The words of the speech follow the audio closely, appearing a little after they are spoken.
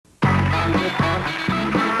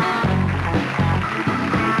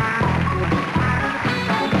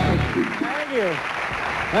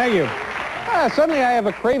Thank you. Suddenly I have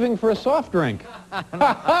a craving for a soft drink.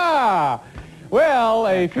 Well,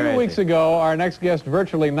 a few weeks ago, our next guest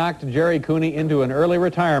virtually knocked Jerry Cooney into an early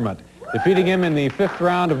retirement, defeating him in the 5th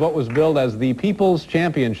round of what was billed as the People's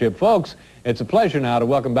Championship. Folks, it's a pleasure now to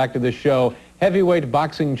welcome back to this show heavyweight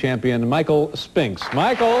boxing champion Michael Spinks.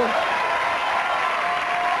 Michael. Come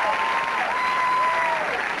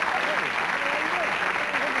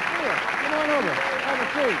on over. Have a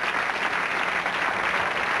seat.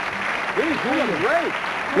 Geez, you look great.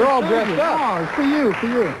 You're all dressed up. Oh, it's for you, for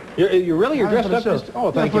you. You're dressed up?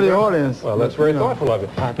 Oh, thank you. For the audience. Well, that's very thoughtful of you.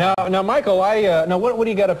 Now, Michael, now what do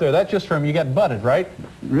you got up there? That's just from, you got butted, right?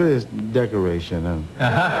 Really, it's decoration.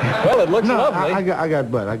 Well, it looks lovely. I got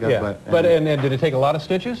butt. But and did it take a lot of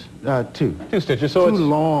stitches? 2. 2 stitches. So Two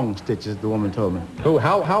long stitches, the woman told me. Oh,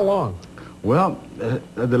 how long? Well,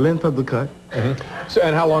 the length of the cut. Mm-hmm. So,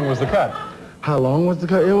 and how long was the cut? How long was the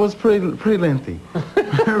cut? It was pretty lengthy.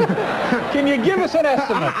 Can you give us an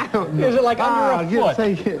estimate? I don't know. Is it like under a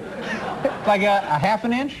foot? Like a half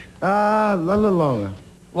an inch? A little longer.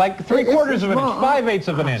 Like 3/4 of an inch, 5/8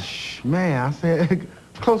 of an inch. Man, I said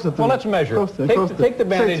closer to. Well, let's measure it. Take the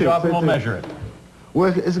bandage off and we'll measure it.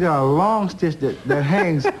 Well, it's got a long stitch that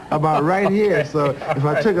hangs about right here. So if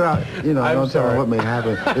I took it out, don't tell me what may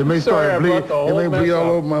happen. It may start to bleed. It may bleed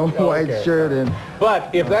all over my white shirt. But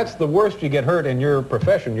if that's the worst you get hurt in your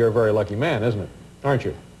profession, you're a very lucky man, isn't it? Aren't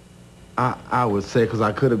you? I would say, because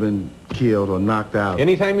I could have been killed or knocked out.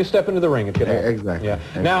 Anytime you step into the ring, it could happen. Exactly. Yeah.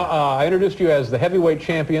 Exactly. Now, I introduced you as the heavyweight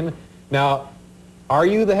champion. Now, are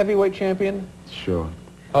you the heavyweight champion? Sure.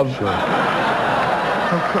 Sure. Of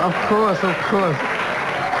course.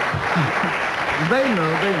 They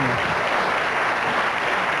know.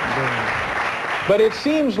 But it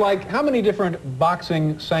seems like, how many different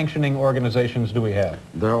boxing sanctioning organizations do we have?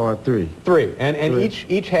 There are 3. 3. And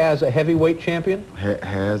each has a heavyweight champion?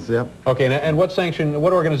 Yep. Okay, and what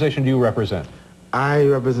organization do you represent? I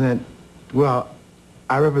represent THE.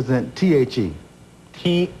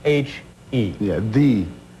 THE. Yeah, the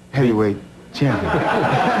heavyweight champion.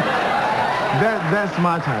 That's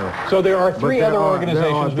my title. So there are 3 other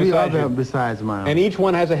organizations besides you? Besides mine. And each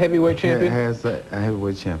one has a heavyweight champion? It has a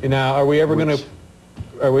heavyweight champion. Now, are we ever going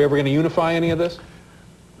to unify any of this?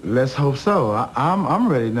 Let's hope so. I'm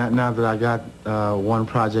ready now that I got one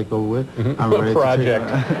project over with. Mm-hmm. I'm ready project.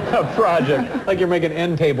 To a project. Like you're making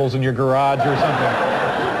end tables in your garage or something.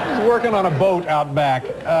 He's working on a boat out back.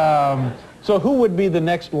 So who would be the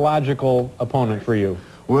next logical opponent for you?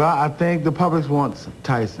 Well, I think the public wants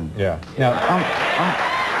Tyson. Yeah. Now,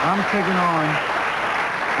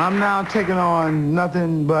 I'm now taking on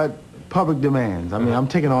nothing but public demands. I mean, I'm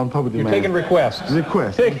taking on public demands. You're taking requests.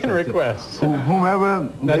 Taking requests. Whomever.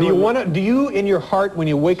 Now, do you in your heart, when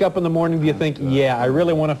you wake up in the morning, do you think, yeah, I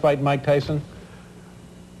really want to fight Mike Tyson?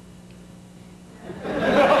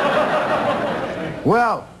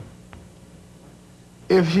 Well,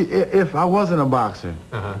 if I wasn't a boxer,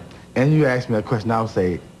 and you asked me a question, I would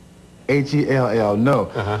say Hell, no.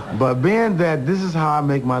 But being that this is how I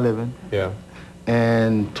make my living,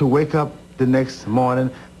 and to wake up the next morning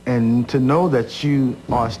and to know that you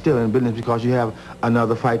are still in business because you have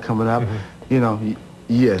another fight coming up,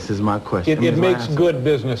 yes is my question. It makes good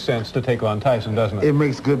business sense to take on Tyson, doesn't it? It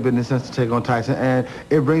makes good business sense to take on Tyson, and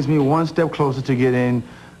it brings me one step closer to getting,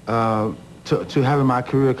 to having my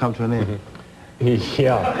career come to an end.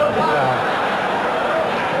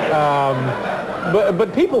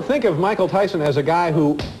 But people think of Michael Tyson as a guy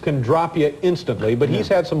who can drop you instantly, but he's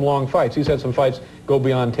had some long fights. He's had some fights go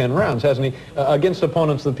beyond 10 rounds, hasn't he? Against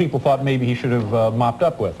opponents that people thought maybe he should have mopped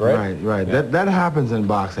up with, right? Right. Yeah. That happens in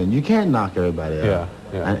boxing. You can't knock everybody out.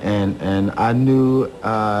 Yeah. And I knew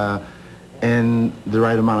in the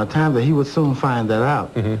right amount of time that he would soon find that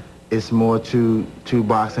out. It's more to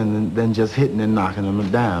boxing than just hitting and knocking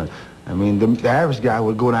them down. I mean, the average guy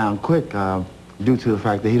would go down quick due to the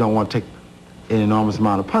fact that he don't want to take an enormous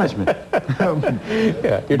amount of punishment.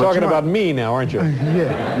 Yeah, you're talking about me now, aren't you?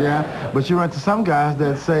 Yeah. But you run into some guys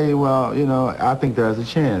that say, well, I think there's a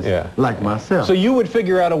chance, like myself. So you would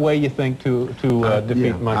figure out a way, you think, to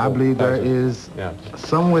defeat Michael I believe there is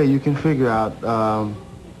some way you can figure out,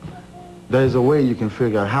 there's a way you can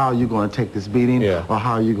figure out how you're going to take this beating or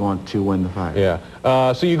how you're going to win the fight.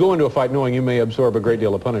 So you go into a fight knowing you may absorb a great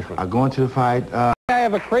deal of punishment. I go into the fight. I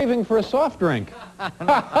have a craving for a soft drink.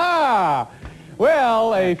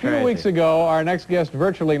 Well, a few weeks ago, our next guest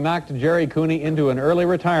virtually knocked Jerry Cooney into an early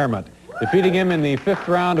retirement, defeating him in the 5th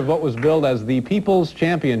round of what was billed as the People's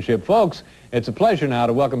Championship. Folks, it's a pleasure now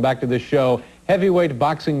to welcome back to this show heavyweight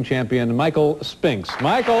boxing champion Michael Spinks.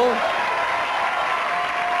 Michael.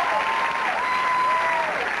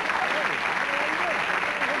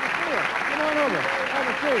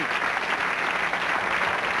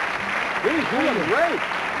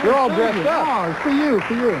 all dressed up. Oh, for you.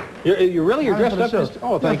 You're dressed up?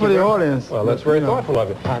 Oh, thank you. For the audience. Well, that's very thoughtful of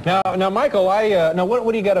you. Now, Michael, now what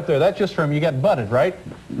do you got up there? That's just from, you got butted, right?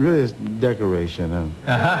 Really, it's decoration.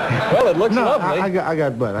 Well, it looks lovely. I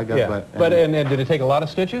got butt. Butt. But and did it take a lot of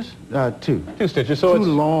stitches? Two. 2 stitches. So Two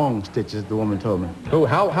long stitches, the woman told me. Oh,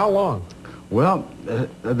 how long? Well,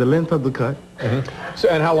 the length of the cut. So,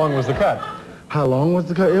 and how long was the cut? How long was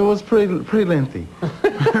the cut? It was pretty lengthy.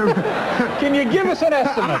 Can you give us an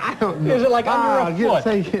estimate? I don't know. Is it like under a foot?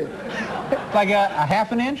 It. Like a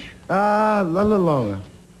half an inch? A little longer.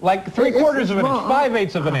 Like 3/4 of an inch,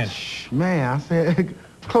 5/8 of an inch. Man, I said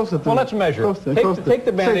closer to. Well, let's measure it. Take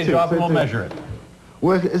the bandage off and we'll measure it.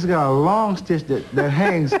 Well, it's got a long stitch that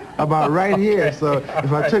hangs about right here. So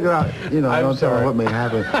if I took it out, I don't tell what may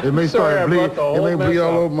happen. It may start bleed. It may bleed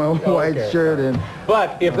all over my white shirt.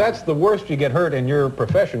 But if that's the worst you get hurt in your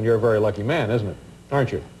profession, you're a very lucky man, isn't it?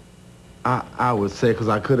 Aren't you? I would say, because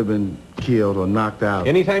I could have been killed or knocked out.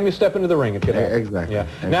 Anytime you step into the ring, it could happen. Exactly. Yeah.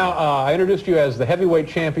 Exactly. Now, I introduced you as the heavyweight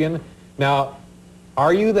champion. Now,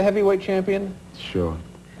 are you the heavyweight champion? Sure.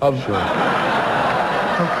 Sure. Of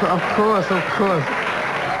course.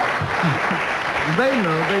 They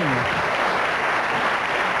know.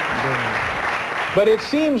 But it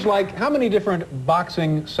seems like, how many different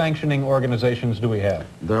boxing sanctioning organizations do we have?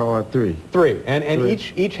 There are 3. 3. And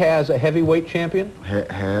each has a heavyweight champion?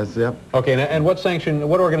 Has, yep. Okay, and what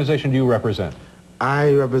organization do you represent?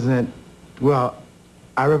 I represent THE.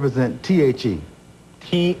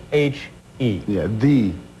 THE. Yeah,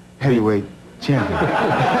 the heavyweight champion.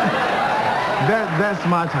 That's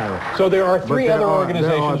my title. So there are 3 other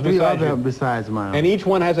organizations besides mine. And each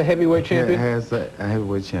one has a heavyweight champion? Yeah, it has a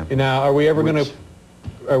heavyweight champion. Now, are we ever going to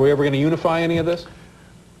unify any of this?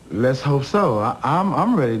 Let's hope so.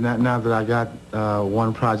 I'm ready now that I got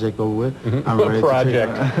one project over with. I'm ready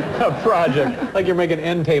A project. Like you're making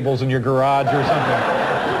end tables in your garage or something.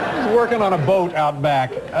 He's working on a boat out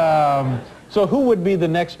back. So who would be the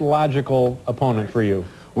next logical opponent for you?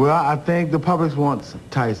 Well, I think the public wants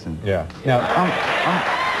Tyson. Yeah. Now,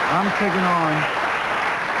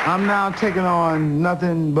 I'm now taking on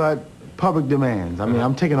nothing but public demands. I mean,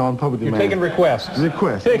 I'm taking on public demands. You're taking requests.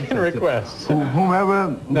 Taking requests.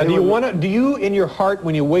 Whomever. Now, do you in your heart,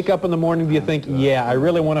 when you wake up in the morning, do you think, yeah, I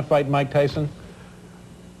really want to fight Mike Tyson?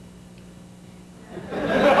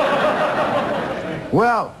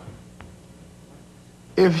 Well,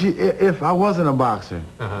 if I wasn't a boxer,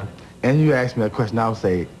 and you asked me a question, I would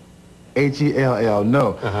say Hell,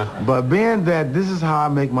 no. But being that this is how I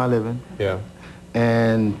make my living,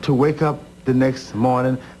 and to wake up the next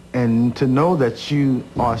morning and to know that you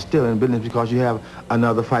are still in business because you have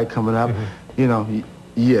another fight coming up,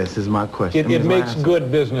 yes, is my question. It makes good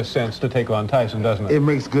business sense to take on Tyson, doesn't it? It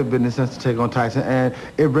makes good business sense to take on Tyson, and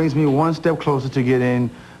it brings me one step closer to getting,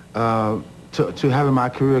 to having my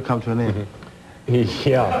career come to an end.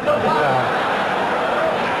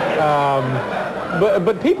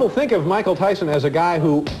 But people think of Michael Tyson as a guy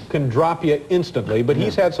who can drop you instantly, but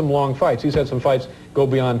he's had some long fights. He's had some fights go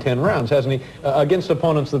beyond 10 rounds, hasn't he? Against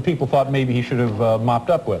opponents that people thought maybe he should have mopped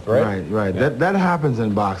up with, right? Right. Yeah. That happens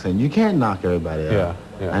in boxing. You can't knock everybody out.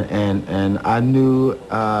 Yeah. And I knew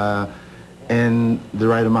in the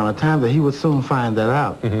right amount of time that he would soon find that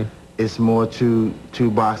out. It's more to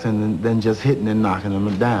boxing than just hitting and knocking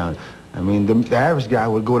them down. I mean, the average guy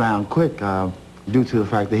would go down quick due to the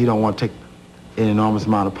fact that he don't want to take an enormous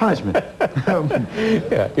amount of punishment.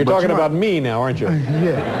 You're talking about me now, aren't you?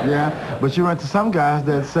 Yeah. But you run to some guys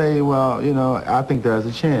that say, well, I think there's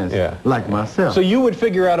a chance, like myself. So you would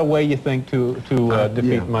figure out a way, you think, to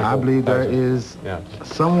defeat Michael I believe Tyson. there is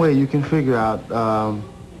some way you can figure out.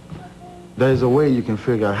 There's a way you can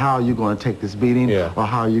figure out how you're going to take this beating or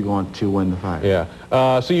how you're going to win the fight.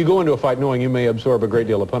 So you go into a fight knowing you may absorb a great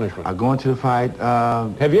deal of punishment. I go into the fight.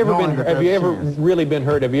 Have you ever really been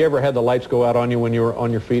hurt? Have you ever had the lights go out on you when you were on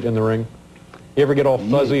your feet in the ring? You ever get all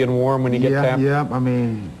fuzzy and warm when you get tapped? Yeah. I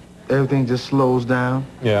mean, everything just slows down.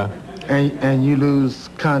 And you lose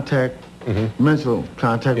contact. Mental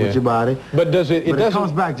contact with your body. But does it? It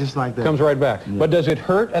comes back just like that. Comes right back. But does it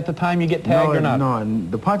hurt at the time you get tagged or not? No.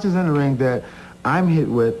 The punches in the ring that I'm hit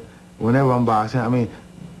with whenever I'm boxing, I mean,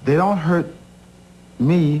 they don't hurt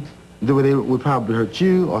me the way they would probably hurt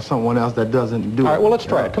you or someone else that doesn't do it. All right. Well, let's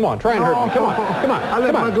try it. Come on. Try and hurt me. Come on. I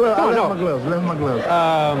left my gloves.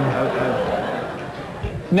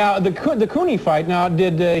 Now, the Cooney fight, now,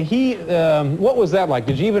 did he, what was that like?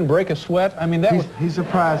 Did you even break a sweat? I mean, He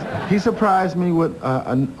surprised me with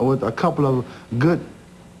a couple of good,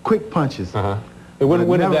 quick punches. When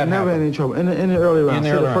did that happen? Never any trouble. In the early round.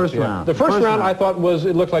 The first round. The first round, I thought,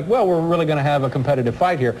 it looked like, well, we're really going to have a competitive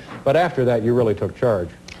fight here. But after that, you really took charge.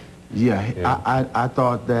 Yeah. I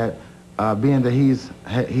thought that being that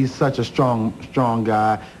he's such a strong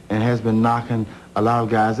guy and has been knocking a lot of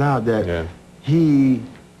guys out, that he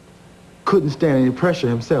couldn't stand any pressure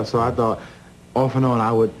himself. So I thought off and on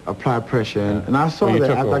I would apply pressure, and I saw that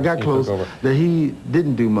after I got close that he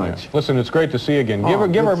didn't do much. Listen, it's great to see you again.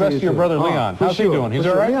 Give our best to your brother Leon. How's he doing? He's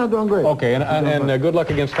all right? Yeah, doing great. Okay, and good luck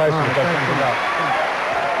against Tyson.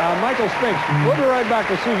 Michael Spinks. We'll be right back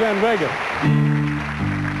with Suzanne Vega.